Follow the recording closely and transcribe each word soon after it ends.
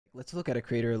let's look at a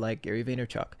creator like Gary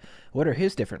Vaynerchuk. What are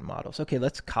his different models? Okay,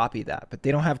 let's copy that. But they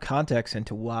don't have context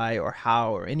into why or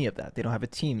how or any of that. They don't have a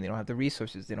team. They don't have the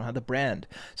resources. They don't have the brand.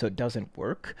 So it doesn't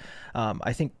work.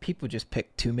 I think people just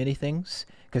pick too many things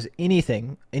because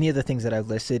anything, any of the things that I've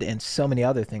listed and so many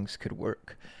other things could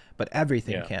work. But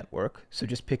everything Yeah. can't work. So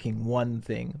just picking one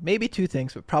thing, maybe two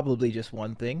things, but probably just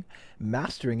one thing,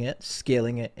 mastering it,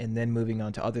 scaling it, and then moving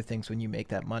on to other things when you make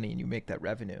that money and you make that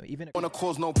revenue. Even if Wanna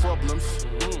cause no problems.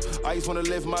 I just wanna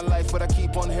live my life, but I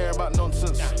keep on hearing about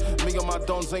nonsense. Me and my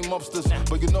dons ain't mobsters,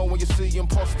 but you know when you see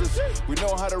imposters, we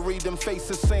know how to read them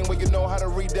faces, same way you know how to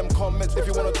read them comments. If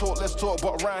you wanna talk, let's talk,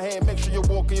 but right here, make sure you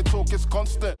walk and your talk is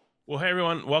constant. Well, hey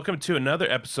everyone, welcome to another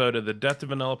episode of the Death to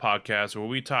Vanilla podcast, where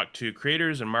we talk to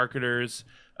creators and marketers.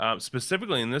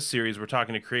 Specifically in this series, we're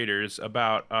talking to creators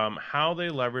about how they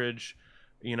leverage,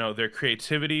 their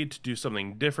creativity to do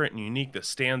something different and unique that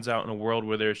stands out in a world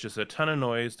where there's just a ton of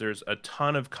noise, there's a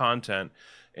ton of content,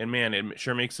 and man, it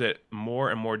sure makes it more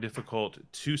and more difficult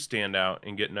to stand out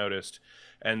and get noticed.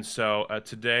 And so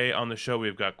today on the show,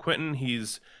 we've got Quentin.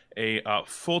 He's a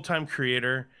full-time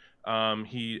creator.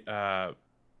 He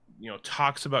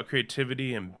talks about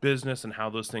creativity and business and how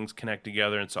those things connect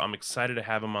together. And so I'm excited to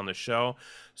have him on the show.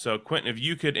 So Quentin, if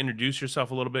you could introduce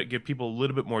yourself a little bit, give people a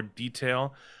little bit more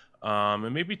detail,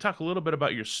 and maybe talk a little bit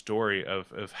about your story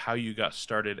of how you got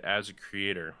started as a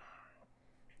creator.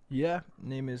 Yeah,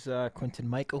 name is Quentin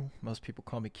Michael. Most people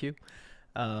call me Q.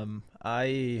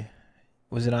 I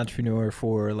was an entrepreneur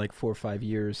for like 4 or 5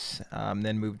 years,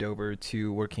 then moved over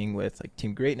to working with like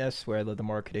Team Greatness, where I led the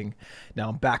marketing. Now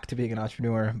I'm back to being an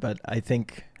entrepreneur, but I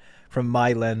think from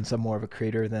my lens, I'm more of a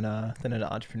creator than an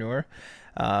entrepreneur.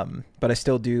 But I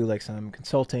still do like some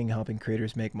consulting, helping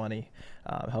creators make money,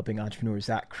 helping entrepreneurs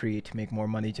that create to make more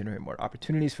money, generate more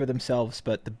opportunities for themselves.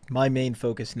 But my main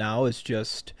focus now is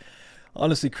just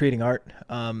honestly creating art.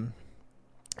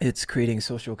 It's creating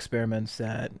social experiments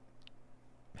that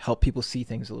help people see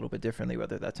things a little bit differently,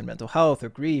 whether that's in mental health or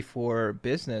grief or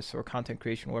business or content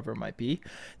creation, whatever it might be.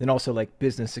 Then also like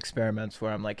business experiments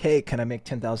where I'm like, hey, can I make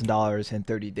 $10,000 in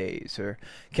 30 days? Or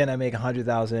can I make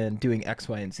 100,000 doing X,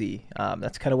 Y, and Z?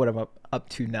 That's kind of what I'm up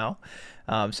to now.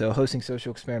 So hosting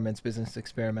social experiments, business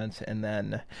experiments, and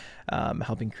then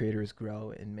helping creators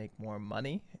grow and make more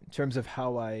money. In terms of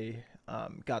how I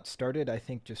got started, I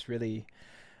think just really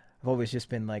I've always just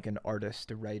been like an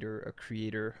artist, a writer, a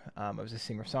creator. I was a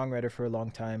singer-songwriter for a long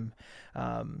time.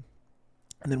 And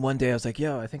then one day I was like,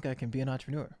 yo, I think I can be an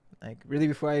entrepreneur. Like really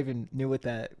before I even knew what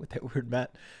that word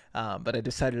meant. But I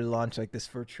decided to launch like this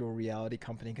virtual reality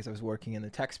company because I was working in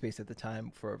the tech space at the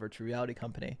time for a virtual reality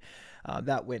company.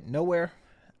 That went nowhere.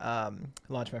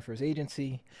 Launched my first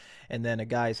agency, and then a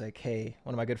guy's like, hey,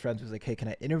 one of my good friends was like, hey, can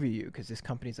I interview you, because this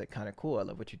company's like kind of cool, I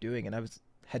love what you're doing. And I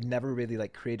had never really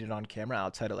like created on camera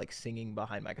outside of like singing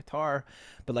behind my guitar,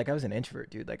 but like I was an introvert,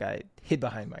 dude. Like I hid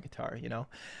behind my guitar.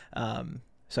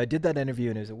 So I did that interview,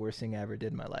 and it was the worst thing I ever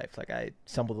did in my life. Like I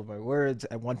stumbled over my words.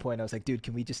 At one point I was like, dude,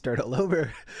 can we just start all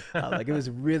over? Like it was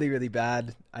really, really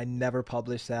bad. I never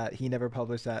published that. He never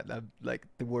published that. Like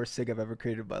the worst thing I've ever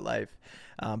created in my life.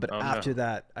 But Oh after no.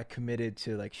 that, I committed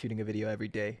to like shooting a video every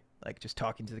day, like just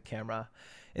talking to the camera.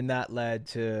 And that led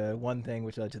to one thing,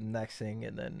 which led to the next thing.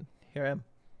 And then here I am.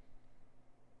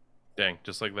 Dang,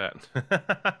 just like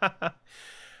that.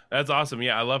 That's awesome.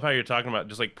 Yeah, I love how you're talking about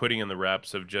just like putting in the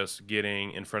reps of just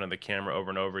getting in front of the camera over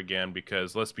and over again.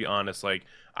 Because let's be honest, like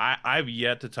I've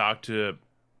yet to talk to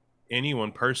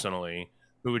anyone personally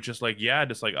who was just like, yeah,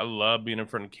 just like I love being in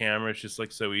front of camera. It's just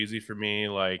like so easy for me.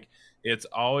 Like it's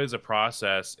always a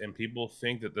process, and people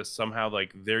think that this somehow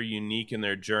like they're unique in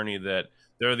their journey, that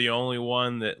they're the only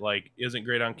one that like isn't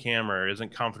great on camera or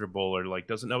isn't comfortable or like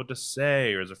doesn't know what to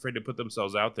say or is afraid to put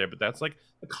themselves out there. But that's like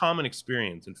a common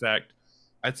experience. In fact,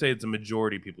 I'd say it's a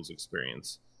majority of people's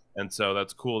experience. And so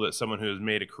that's cool that someone who has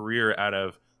made a career out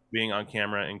of being on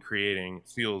camera and creating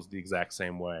feels the exact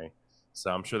same way. So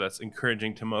I'm sure that's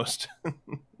encouraging to most.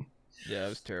 Yeah, it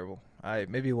was terrible. I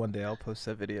maybe one day I'll post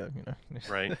that video.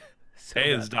 Right. So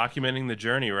Hey, it's bad. documenting the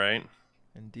journey, right?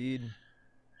 Indeed.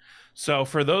 So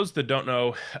for those that don't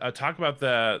know, talk about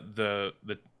the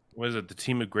what is it, the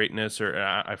team of greatness, or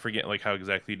I forget like how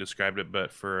exactly you described it,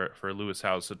 but for Lewis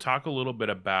House. So talk a little bit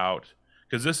about,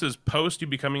 because this is post you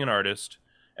becoming an artist,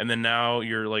 and then now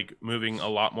you're like moving a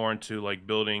lot more into like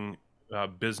building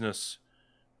business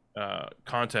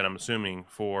content, I'm assuming,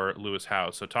 for Lewis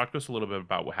House. So talk to us a little bit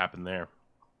about what happened there.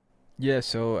 Yeah,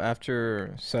 so I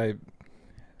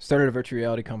started a virtual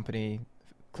reality company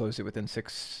closed it within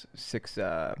six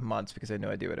months because I had no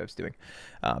idea what I was doing.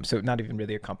 So not even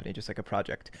really a company, just like a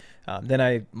project. Then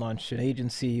I launched an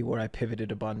agency where I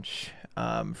pivoted a bunch,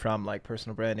 from like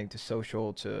personal branding to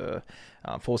social to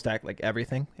full stack, like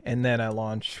everything. And then I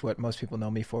launched what most people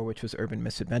know me for, which was Urban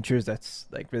Misadventures. That's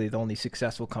like really the only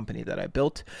successful company that I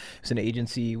built. It's an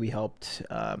agency. We helped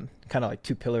kind of like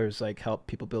two pillars, like help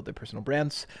people build their personal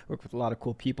brands, work with a lot of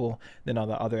cool people. Then on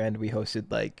the other end, we hosted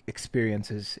like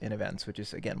experiences and events, which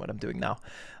is again what I'm doing now.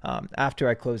 After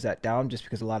I closed that down, just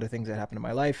because a lot of things that happened in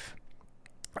my life,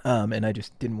 and I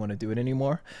just didn't want to do it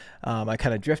anymore. I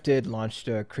kind of drifted, launched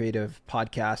a creative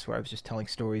podcast where I was just telling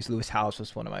stories. Lewis Howes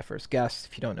was one of my first guests.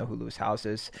 If you don't know who Lewis Howes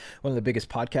is, one of the biggest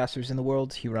podcasters in the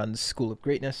world. He runs School of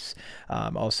Greatness,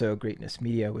 also Greatness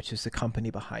Media, which is the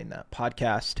company behind that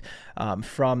podcast.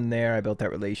 From there, I built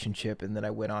that relationship, and then I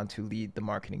went on to lead the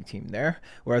marketing team there,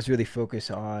 where I was really focused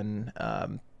on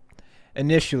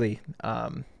initially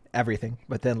everything,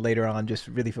 but then later on just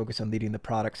really focus on leading the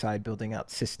product side, building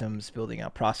out systems, building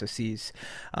out processes.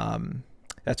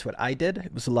 That's what I did.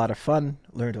 It was a lot of fun,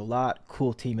 learned a lot,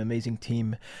 cool team, amazing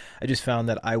team. I just found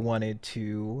that I wanted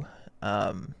to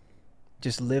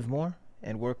just live more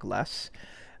and work less.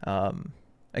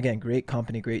 Again, great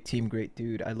company, great team, great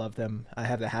dude. I love them. I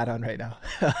have the hat on right now.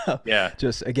 Yeah.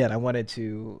 Just again, I wanted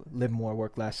to live more,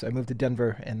 work less. I moved to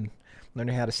Denver and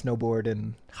learning how to snowboard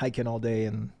and hiking all day,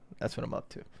 and that's what I'm up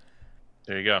to.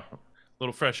 There you go. A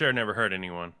little fresh air never hurt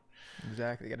anyone.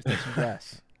 Exactly. Got to take some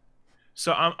grass.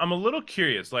 So I'm a little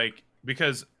curious, like,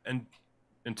 because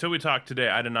until we talked today,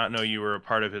 I did not know you were a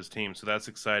part of his team. So that's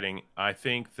exciting. I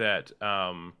think that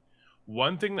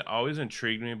one thing that always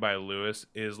intrigued me by Lewis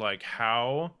is like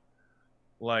how,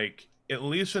 like, at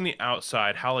least from the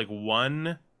outside, how like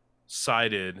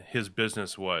one-sided his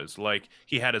business was. Like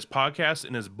he had his podcast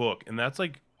and his book, and that's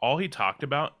like all he talked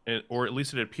about, or at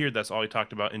least it appeared that's all he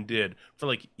talked about and did for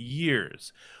like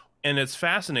years. And it's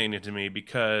fascinating to me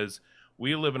because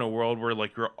we live in a world where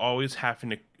like we're always having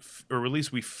to, or at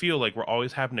least we feel like we're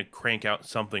always having to crank out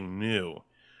something new,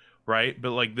 right?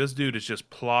 But like this dude is just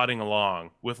plodding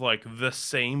along with like the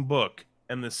same book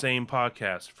and the same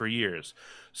podcast for years.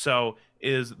 So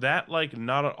is that like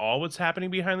not at all what's happening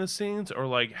behind the scenes, or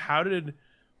like how did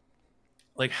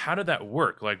that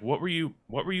work? Like what were you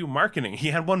marketing? He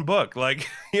had one book, like,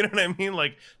 you know what I mean?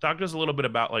 Like talk to us a little bit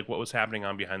about like what was happening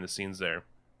on behind the scenes there.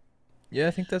 Yeah,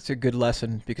 I think that's a good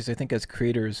lesson because I think as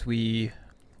creators, we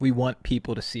want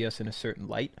people to see us in a certain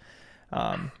light.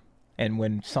 And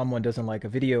when someone doesn't like a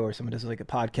video or someone doesn't like a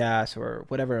podcast or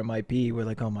whatever it might be, we're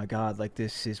like, oh my God, like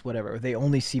this is whatever. Or they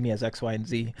only see me as X, Y, and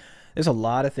Z. There's a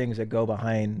lot of things that go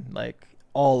behind like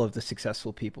all of the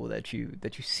successful people that you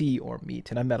see or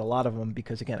meet. And I met a lot of them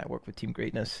because, again, I work with Team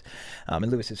Greatness,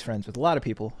 and Lewis is friends with a lot of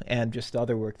people, and just the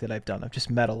other work that I've done. I've just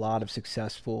met a lot of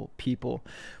successful people.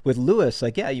 With Lewis,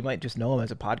 like, yeah, you might just know him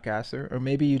as a podcaster, or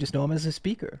maybe you just know him as a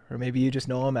speaker, or maybe you just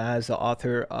know him as the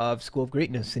author of School of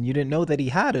Greatness, and you didn't know that he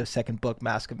had a second book,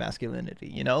 Mask of Masculinity.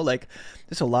 You know, like,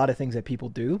 there's a lot of things that people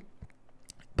do,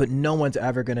 but no one's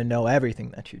ever going to know everything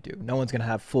that you do. No one's going to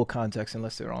have full context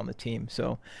unless they're on the team.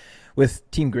 So with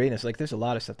Team Greatness, like there's a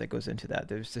lot of stuff that goes into that.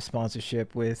 There's the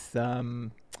sponsorship with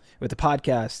the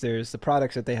podcast. There's the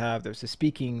products that they have. There's the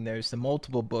speaking. There's the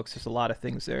multiple books. There's a lot of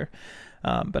things there.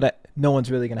 But no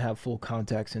one's really going to have full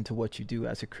context into what you do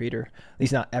as a creator. At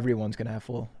least not everyone's going to have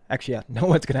full. Actually, yeah, no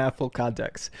one's going to have full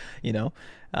context, you know.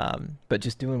 But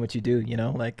just doing what you do, you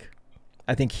know, like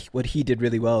I think what he did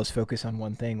really well is focus on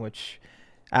one thing, which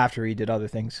after he did other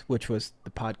things, which was the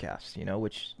podcast, you know,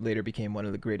 which later became one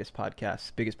of the greatest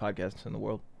podcasts, biggest podcasts in the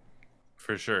world.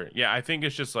 For sure. Yeah, I think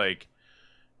it's just like,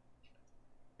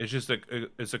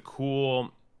 it's a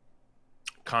cool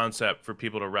concept for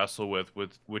people to wrestle with,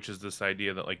 which is this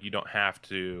idea that like you don't have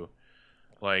to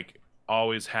like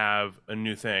always have a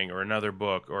new thing or another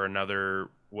book or another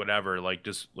whatever. Like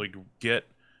just like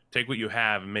take what you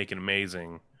have and make it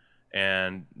amazing.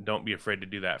 And don't be afraid to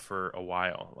do that for a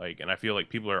while. Like, and I feel like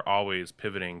people are always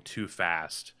pivoting too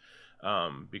fast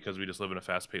because we just live in a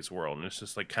fast-paced world, and it's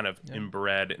just like kind of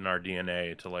inbred in our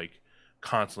DNA to like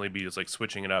constantly be just like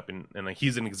switching it up. And like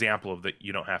he's an example of that.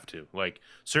 You don't have to like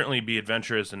certainly be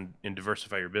adventurous and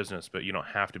diversify your business, but you don't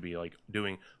have to be like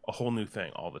doing a whole new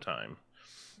thing all the time.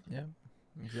 Yeah,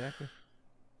 exactly.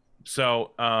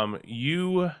 So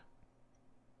you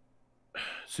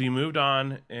moved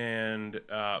on, and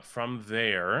from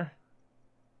there,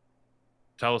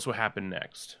 tell us what happened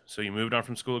next. So you moved on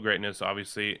from School of Greatness,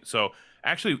 obviously. So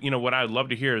actually, you know, what I'd love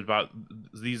to hear is about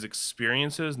these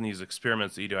experiences and these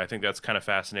experiments that you do. I think that's kind of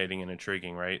fascinating and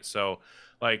intriguing, right? So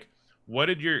like, what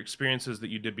did your experiences that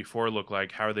you did before look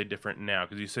like? How are they different now?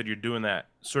 Because you said you're doing that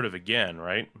sort of again,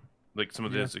 right? Like some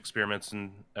of Yeah. those experiments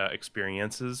and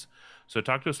experiences. So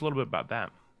talk to us a little bit about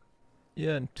that.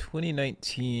 Yeah, in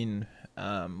 2019,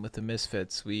 with the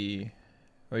Misfits, we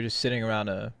were just sitting around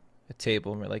a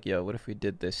table and we're like, yo, what if we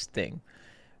did this thing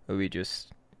where we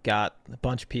just got a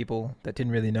bunch of people that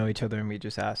didn't really know each other and we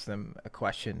just asked them a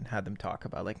question, had them talk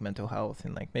about like mental health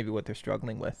and like maybe what they're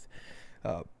struggling with.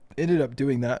 Uh, Ended up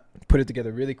doing that, put it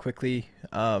together really quickly.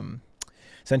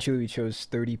 Essentially, we chose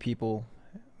 30 people,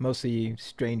 mostly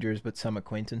strangers, but some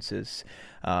acquaintances.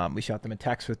 We shot them a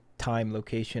text with time,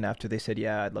 location after they said,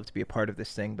 yeah, I'd love to be a part of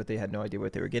this thing, but they had no idea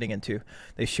what they were getting into.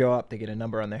 They show up, they get a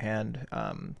number on their hand,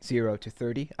 0 to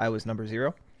 30. I was number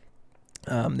 0.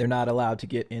 They're not allowed to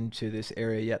get into this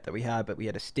area yet that we had, but we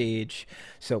had a stage,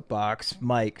 soapbox,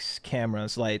 mics,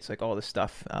 cameras, lights, like all this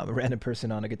stuff. A random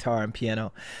person on a guitar and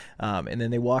piano. And then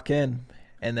they walk in,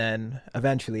 and then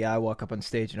eventually I walk up on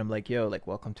stage and I'm like, yo, like,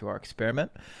 welcome to our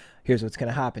experiment. Here's what's going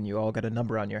to happen. You all got a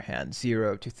number on your hand,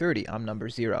 0 to 30. I'm number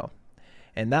 0.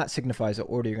 And that signifies the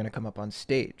order you're going to come up on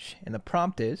stage. And the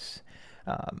prompt is,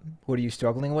 what are you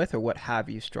struggling with, or what have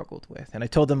you struggled with? And I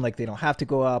told them like they don't have to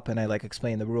go up, and I like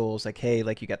explained the rules, like, hey,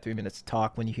 like you got 3 minutes to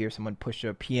talk. When you hear someone push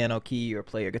a piano key or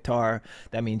play a guitar,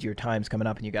 that means your time's coming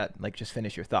up and you got like just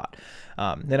finish your thought.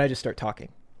 Then I just start talking.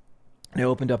 And I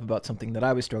opened up about something that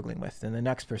I was struggling with. Then the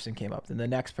next person came up. Then the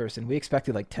next person. We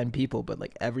expected like 10 people, but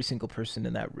like every single person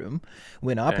in that room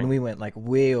went up. Dang. And we went like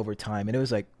way over time. And it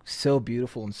was like so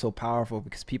beautiful and so powerful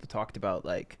because people talked about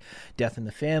like death in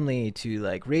the family to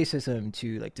like racism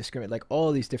to like discriminate, like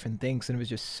all these different things. And it was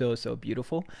just so, so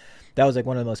beautiful. That was like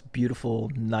one of the most beautiful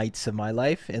nights of my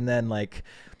life. And then like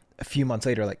a few months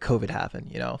later, like COVID happened,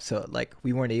 you know? So like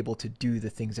we weren't able to do the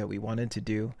things that we wanted to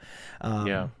do.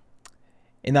 Yeah.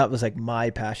 And that was like my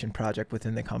passion project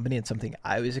within the company and something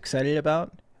I was excited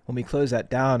about. When we closed that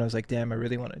down, I was like, damn, I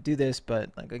really want to do this. But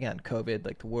like, again, COVID,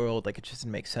 like the world, like it just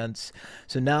didn't make sense.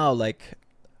 So now like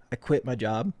I quit my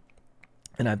job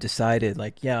and I've decided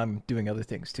like, yeah, I'm doing other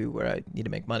things too where I need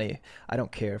to make money. I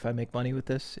don't care if I make money with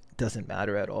this. It doesn't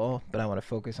matter at all. But I want to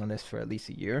focus on this for at least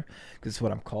a year because it's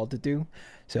what I'm called to do.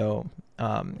 So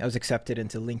I was accepted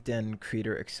into LinkedIn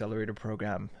Creator Accelerator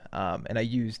Program. And I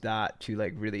used that to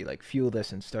like really like fuel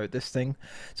this and start this thing.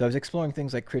 So I was exploring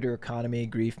things like creator economy,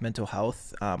 grief, mental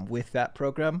health with that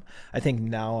program. I think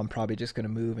now I'm probably just going to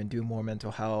move and do more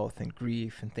mental health and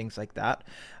grief and things like that.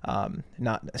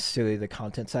 Not necessarily the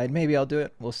content side. Maybe I'll do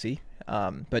it. We'll see.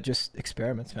 But just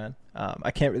experiments, man.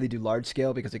 I can't really do large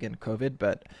scale because again, COVID,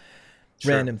 but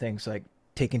Sure. random things like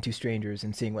taking 2 strangers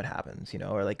and seeing what happens, you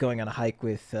know, or like going on a hike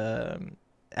with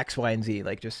X, Y, and Z,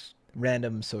 like just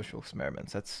random social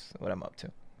experiments. That's what I'm up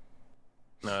to.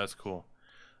 No, that's cool.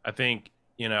 I think,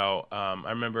 I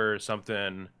remember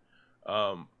something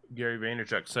Gary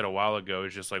Vaynerchuk said a while ago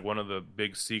is just like one of the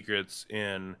big secrets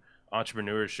in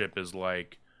entrepreneurship is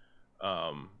like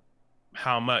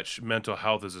how much mental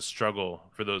health is a struggle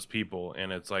for those people.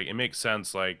 And it's like, it makes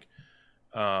sense. Like,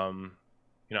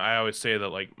 I always say that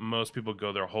like most people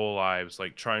go their whole lives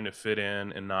like trying to fit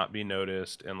in and not be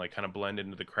noticed and like kind of blend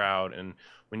into the crowd. And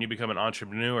when you become an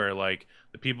entrepreneur, like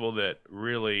the people that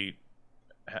really,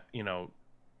 at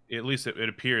least it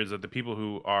appears that the people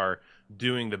who are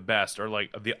doing the best are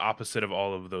like the opposite of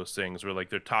all of those things, where like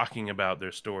they're talking about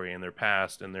their story and their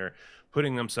past and they're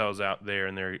putting themselves out there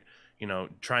and they're,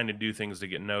 trying to do things to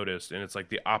get noticed. And it's like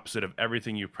the opposite of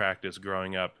everything you practiced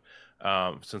growing up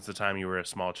since the time you were a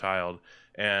small child.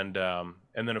 And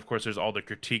then of course there's all the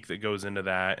critique that goes into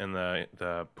that and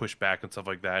the pushback and stuff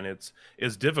like that. And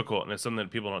it's difficult and it's something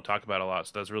that people don't talk about a lot.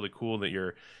 So that's really cool that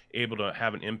you're able to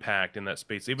have an impact in that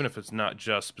space, even if it's not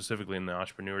just specifically in the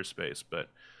entrepreneur space. But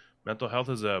mental health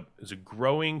is a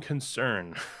growing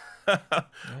concern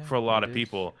for a lot of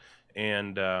people,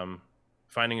 and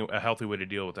finding a healthy way to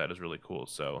deal with that is really cool.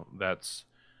 So that's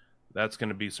going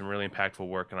to be some really impactful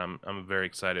work, and I'm very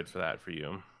excited for that for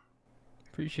you.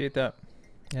 Appreciate that.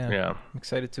 Yeah. I'm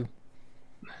excited too.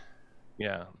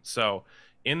 Yeah. So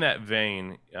in that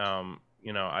vein,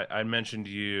 I mentioned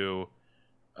to you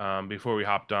before we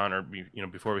hopped on, or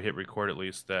before we hit record at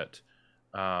least, that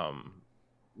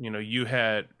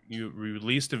you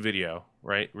released a video,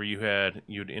 right, where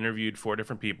you'd interviewed 4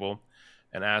 different people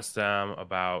and asked them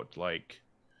about like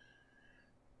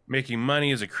making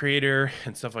money as a creator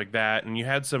and stuff like that, and you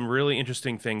had some really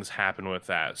interesting things happen with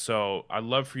that. So I'd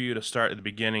love for you to start at the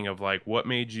beginning of like what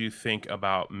made you think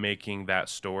about making that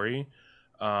story.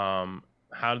 How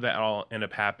did that all end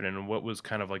up happening, and what was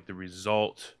kind of like the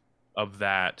result of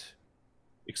that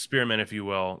experiment, if you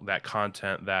will, that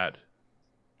content, that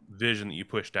vision that you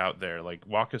pushed out there? Like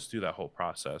walk us through that whole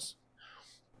process.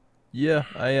 Yeah,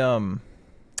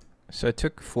 so I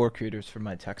took 4 creators from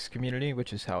my text community,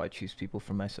 which is how I choose people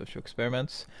for my social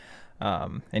experiments.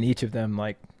 And each of them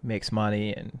like makes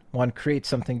money, and one creates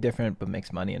something different but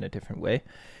makes money in a different way.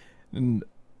 And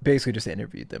basically just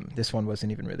interviewed them. This one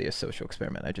wasn't even really a social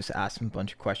experiment. I just asked them a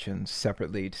bunch of questions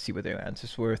separately to see what their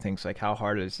answers were. Things like, how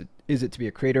hard is it to be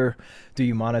a creator? Do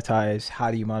you monetize? How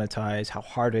do you monetize? How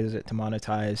hard is it to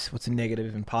monetize? What's the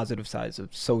negative and positive sides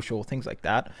of social? Things like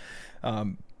that.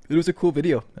 It was a cool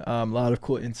video, a lot of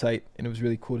cool insight, and it was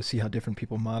really cool to see how different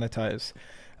people monetize.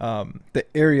 The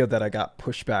area that I got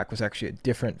pushback was actually a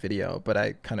different video, but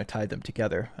I kind of tied them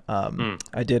together.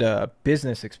 I did a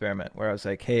business experiment where I was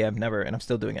like, hey, I've never, and I'm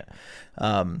still doing it,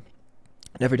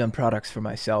 never done products for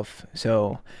myself.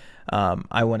 So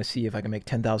I want to see if I can make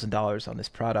 $10,000 on this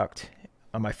product,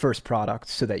 on my first product,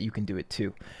 so that you can do it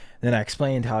too. Then I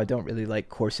explained how I don't really like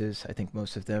courses. I think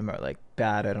most of them are like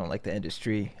bad. I don't like the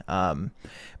industry.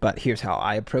 But here's how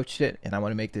I approached it, and I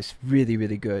want to make this really,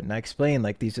 really good. And I explained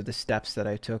like, these are the steps that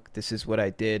I took. This is what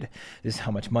I did. This is how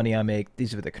much money I make.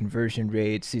 These are the conversion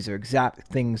rates. These are exact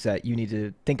things that you need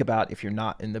to think about if you're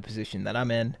not in the position that I'm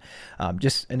in.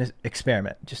 Just an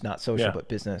experiment, just not social, but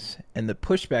business. And the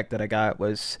pushback that I got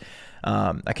was,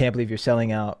 I can't believe you're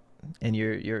selling out and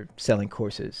you're selling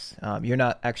courses. You're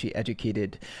not actually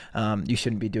educated. You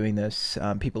shouldn't be doing this.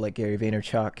 People like Gary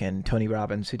Vaynerchuk and Tony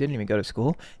Robbins, who didn't even go to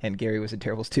school, and Gary was a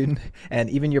terrible student, and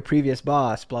even your previous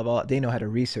boss, blah, blah, they know how to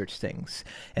research things.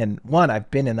 And one, I've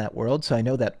been in that world, so I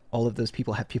know that all of those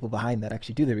people have people behind that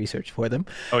actually do the research for them.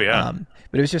 Oh, yeah.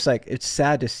 But it was just like, it's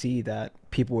sad to see that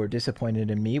people were disappointed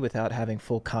in me without having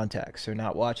full context, or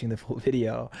not watching the full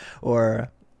video, or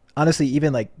honestly,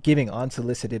 even like giving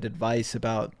unsolicited advice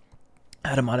about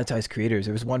how to monetize creators.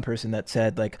 There was one person that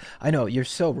said like, I know you're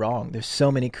so wrong. There's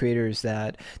so many creators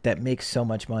that make so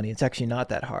much money. It's actually not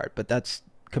that hard, but that's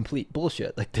complete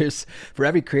bullshit. Like, there's, for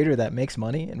every creator that makes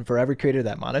money and for every creator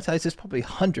that monetizes, there's probably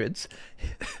hundreds,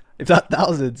 if not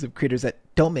thousands of creators that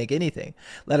don't make anything,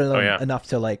 let alone enough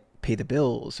to like pay the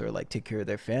bills or like take care of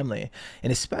their family.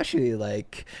 And especially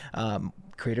like,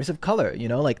 creators of color, you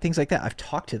know, like things like that. I've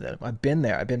talked to them. I've been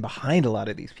there. I've been behind a lot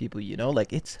of these people, you know,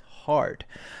 like it's hard.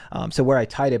 So where I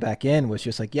tied it back in was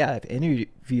just like, yeah, I've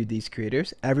interviewed these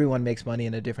creators. Everyone makes money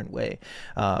in a different way.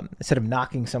 Instead of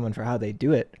knocking someone for how they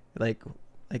do it, like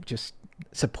just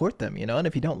support them, you know, and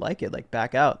if you don't like it, like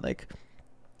back out. Like,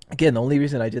 again, the only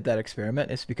reason I did that experiment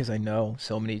is because I know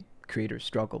so many creators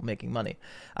struggle making money.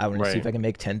 I want to see if I can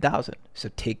make 10,000. So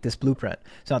take this blueprint.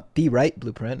 It's not the right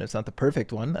blueprint. It's not the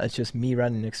perfect one. It's just me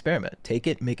running an experiment. Take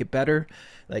it, make it better.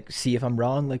 Like, see if I'm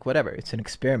wrong, like whatever. It's an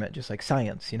experiment, just like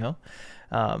science, you know?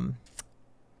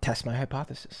 Test my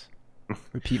hypothesis.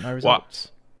 Repeat my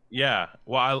results. Yeah.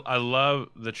 Well, I love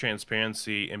the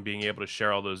transparency and being able to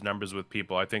share all those numbers with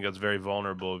people. I think that's very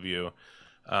vulnerable of you,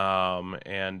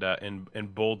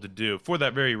 and bold to do, for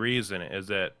that very reason, is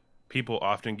that people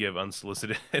often give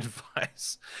unsolicited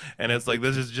advice, and it's like,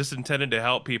 this is just intended to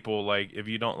help people. Like, if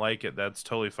you don't like it, that's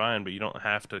totally fine, but you don't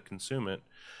have to consume it.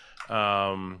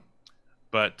 So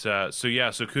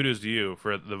kudos to you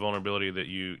for the vulnerability that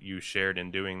you shared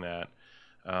in doing that.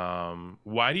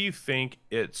 Why do you think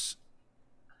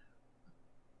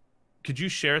could you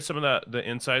share some of the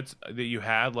insights that you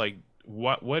had? Like,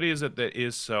 what is it that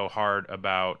is so hard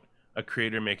about a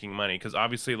creator making money? Because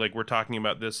obviously, like, we're talking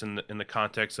about this in the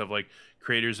context of like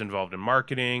creators involved in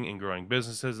marketing and growing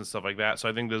businesses and stuff like that. So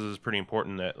I think this is pretty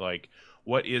important, that like,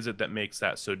 what is it that makes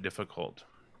that so difficult?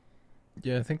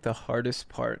 Yeah, I think the hardest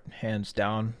part, hands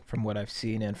down, from what I've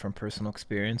seen and from personal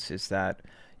experience, is that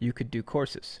you could do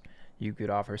courses, you could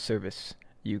offer service,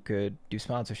 you could do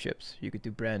sponsorships, you could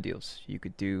do brand deals, you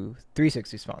could do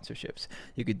 360 sponsorships,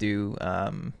 you could do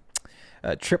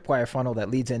a tripwire funnel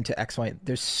that leads into X, Y.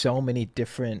 There's so many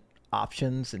different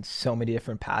options and so many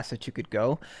different paths that you could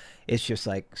go. It's just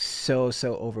like so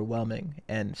overwhelming.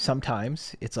 And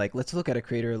sometimes it's like, let's look at a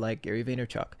creator like Gary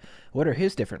Vaynerchuk. What are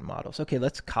his different models? Okay,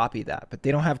 let's copy that. But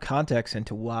they don't have context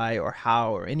into why or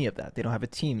how or any of that. They don't have a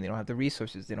team. They don't have the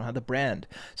resources. They don't have the brand.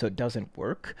 So it doesn't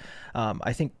work.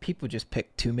 I think people just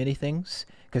pick too many things,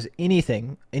 because any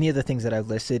of the things that I've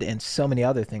listed and so many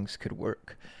other things could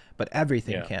work. But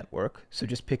everything can't work. So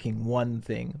just picking one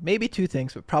thing, maybe two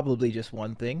things, but probably just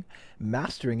one thing,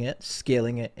 mastering it,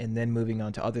 scaling it, and then moving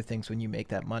on to other things when you make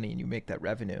that money and you make that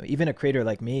revenue. Even a creator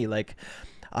like me, like,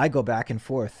 I go back and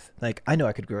forth. Like, I know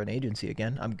I could grow an agency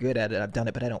again. I'm good at it. I've done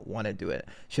it, but I don't want to do it.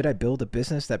 Should I build a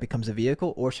business that becomes a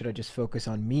vehicle, or should I just focus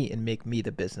on me and make me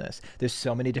the business? There's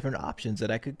so many different options that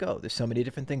I could go. There's so many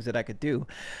different things that I could do.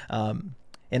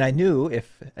 And I know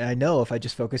if I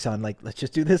just focus on like, let's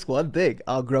just do this one thing,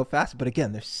 I'll grow faster. But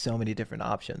again, there's so many different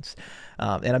options.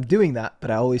 And I'm doing that, but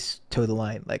I always toe the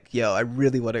line. Like, yo, I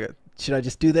really want to, should I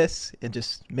just do this and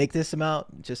just make this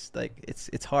amount? Just like,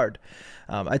 it's hard.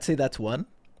 I'd say that's one.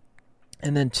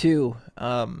 And then two,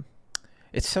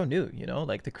 it's so new,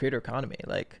 like the creator economy,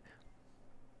 like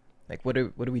what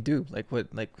do we do?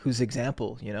 Like whose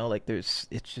example, like it's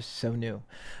just so new.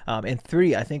 And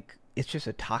three, I think it's just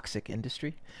a toxic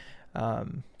industry.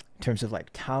 In terms of like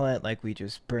talent, like we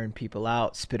just burn people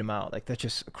out, spit them out. Like that's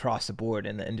just across the board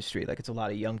in the industry. Like it's a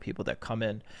lot of young people that come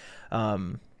in.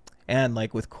 And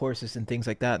like with courses and things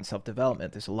like that and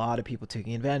self-development, there's a lot of people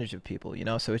taking advantage of people,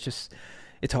 so it's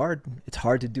hard. It's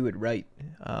hard to do it right.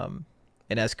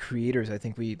 And as creators, I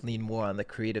think we lean more on the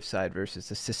creative side versus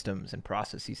the systems and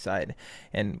processes side.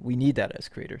 And we need that as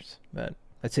creators. But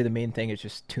I'd say the main thing is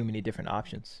just too many different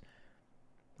options.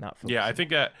 Not focusing. Yeah, I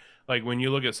think that like when you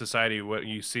look at society, what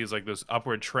you see is like this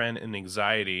upward trend in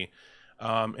anxiety.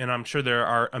 And I'm sure there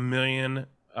are a million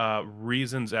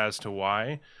reasons as to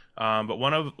why. But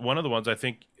one of the ones I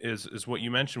think is what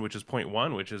you mentioned, which is point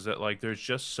one, which is that like there's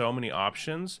just so many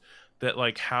options that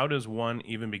like how does one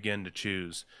even begin to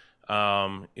choose?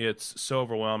 It's so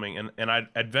overwhelming, and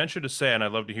I'd venture to say, and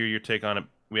I'd love to hear your take on it.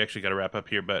 We actually got to wrap up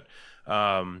here, but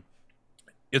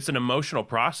it's an emotional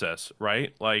process,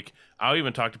 right? Like I'll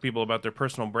even talk to people about their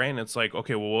personal brand. It's like,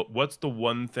 okay, well, what's the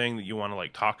one thing that you want to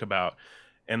like talk about?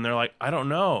 And they're like, I don't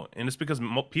know. And it's because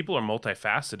people are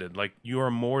multifaceted. Like you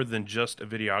are more than just a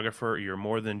videographer. You're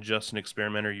more than just an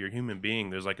experimenter. You're a human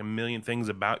being. There's like a million things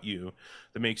about you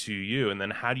that makes you you. And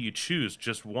then how do you choose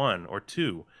just one or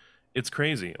two? It's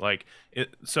crazy.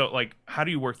 So how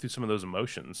do you work through some of those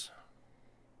emotions?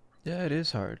 Yeah, it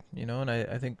is hard, and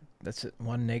I think that's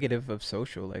one negative of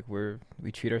social. Like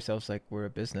we treat ourselves like we're a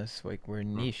business, like we're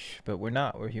niche, but we're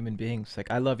not. We're human beings. Like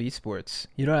I love esports.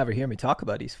 You don't ever hear me talk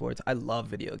about esports. I love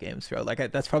video games, bro.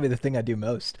 That's probably the thing I do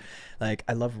most. Like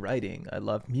I love writing. I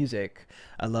love music.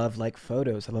 I love like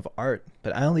photos. I love art.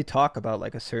 But I only talk about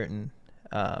like a certain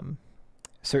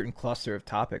cluster of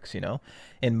topics,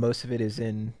 and most of it is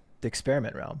in the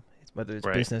experiment realm, whether it's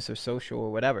Right. business or social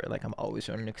or whatever. Like I'm always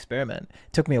running an experiment.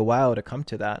 It took me a while to come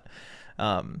to that.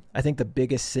 I think the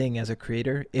biggest thing as a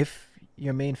creator, if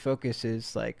your main focus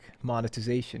is like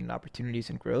monetization and opportunities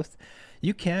and growth,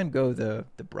 you can go the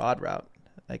broad route.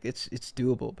 Like it's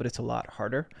doable, but it's a lot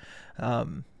harder.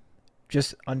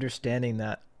 Just understanding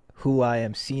that who I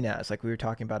am seen as, like we were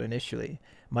talking about initially,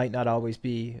 might not always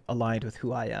be aligned with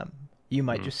who I am. You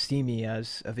might just see me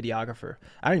as a videographer.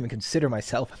 I don't even consider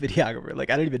myself a videographer. Like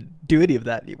I don't even do any of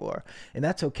that anymore. And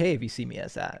that's okay if you see me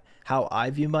as that. How I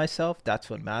view myself, that's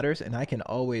what matters. And I can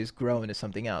always grow into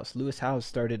something else. Lewis Howes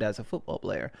started as a football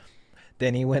player.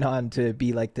 Then he went on to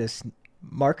be like this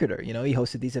marketer. He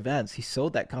hosted these events. He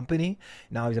sold that company.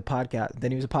 Now he's a podcast.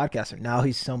 Then he was a podcaster. Now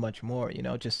he's so much more,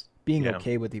 just being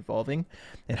okay with evolving.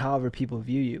 And however people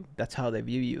view you, that's how they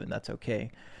view you. And that's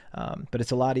okay. But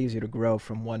it's a lot easier to grow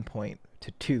from 1 point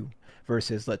to 2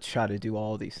 versus let's try to do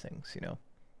all these things,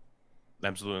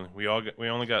 Absolutely. We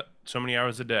only got so many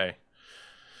hours a day.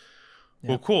 Yeah.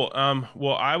 Well, cool.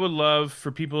 Well, I would love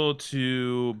for people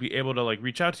to be able to like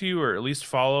reach out to you or at least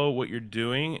follow what you're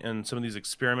doing and some of these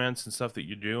experiments and stuff that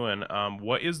you're doing.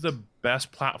 What is the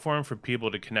best platform for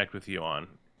people to connect with you on?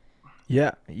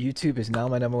 Yeah, YouTube is now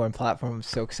my #1 platform. I'm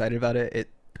so excited about it.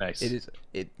 Nice.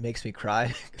 It makes me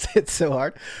cry because it's so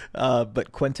hard.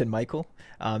 But Quentin Michael,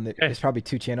 there's probably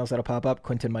 2 channels that'll pop up: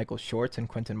 Quentin Michael Shorts and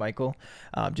Quentin Michael.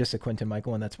 Just a Quentin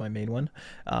Michael, and that's my main one.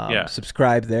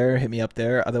 Subscribe there, hit me up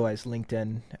there. Otherwise,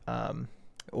 LinkedIn,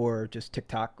 or just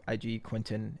TikTok, IG,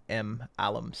 Quentin M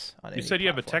Allums. You said you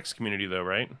have a text community though,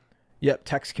 right? Yep,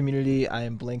 text community. I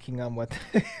am blanking on what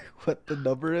what the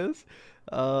number is.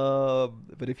 But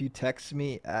if you text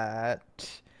me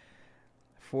at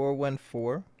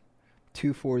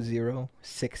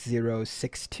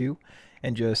 414-240-6062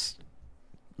 and just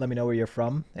let me know where you're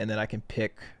from, and then I can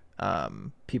pick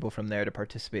people from there to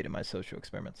participate in my social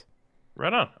experiments.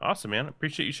 Right on. Awesome, man.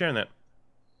 Appreciate you sharing that.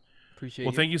 Appreciate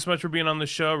Well, you. thank you so much for being on the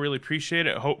show. Really appreciate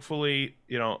it. Hopefully,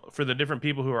 for the different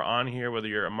people who are on here, whether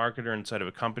you're a marketer inside of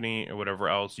a company or whatever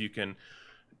else, you can,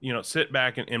 sit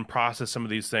back and process some of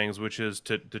these things, which is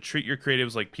to treat your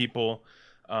creatives like people,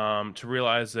 to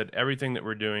realize that everything that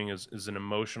we're doing is an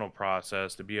emotional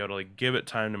process, to be able to like give it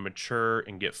time to mature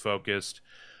and get focused,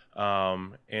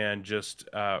 and just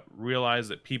realize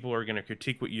that people are going to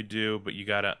critique what you do, but you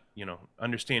got to,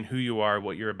 understand who you are,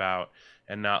 what you're about,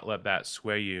 and not let that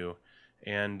sway you.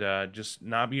 And just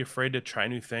not be afraid to try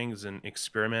new things and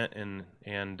experiment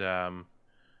and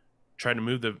try to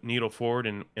move the needle forward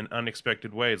in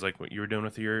unexpected ways, like what you were doing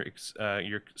with your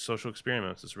social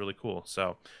experiments. It's really cool.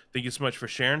 So thank you so much for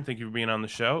sharing. Thank you for being on the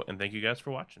show, and thank you guys for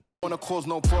watching. Wanna cause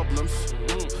no problems.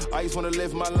 I just wanna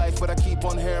live my life, but I keep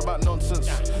on hearing about nonsense.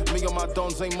 Me and my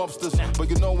dons ain't mobsters, but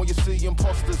you know when you see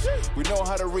imposters, we know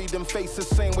how to read them faces,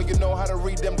 same way you know how to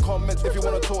read them comments. If you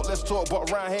wanna talk, let's talk,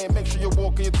 but around here, make sure you're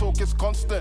walking your talk is constant.